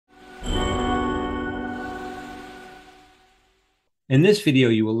In this video,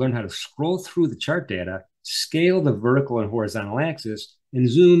 you will learn how to scroll through the chart data, scale the vertical and horizontal axis, and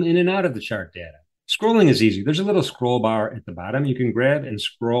zoom in and out of the chart data. Scrolling is easy. There's a little scroll bar at the bottom. You can grab and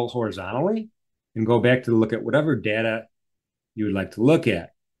scroll horizontally and go back to look at whatever data you would like to look at.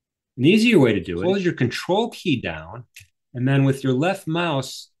 An easier way to do it, hold your control key down, and then with your left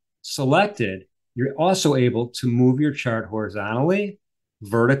mouse selected, you're also able to move your chart horizontally,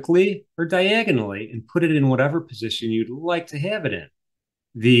 vertically, or diagonally and put it in whatever position you'd like to have it in.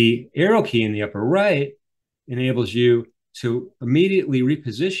 The arrow key in the upper right enables you to immediately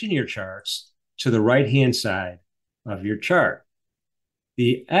reposition your charts to the right-hand side of your chart.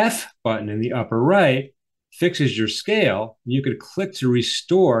 The F button in the upper right fixes your scale. You could click to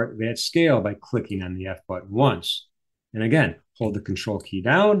restore that scale by clicking on the F button once. And again, hold the control key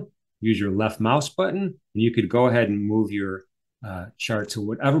down, use your left mouse button, and you could go ahead and move your chart to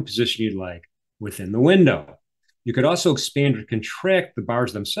whatever position you'd like within the window. You could also expand or contract the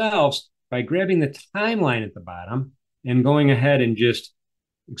bars themselves by grabbing the timeline at the bottom and going ahead and just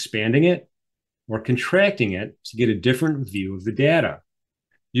expanding it or contracting it to get a different view of the data.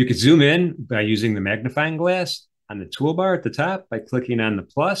 You could zoom in by using the magnifying glass on the toolbar at the top by clicking on the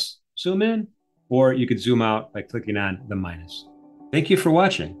plus, zoom in, or you could zoom out by clicking on the minus. Thank you for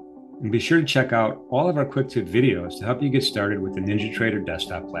watching, and be sure to check out all of our quick tip videos to help you get started with the NinjaTrader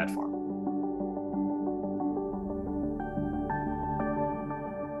Desktop platform.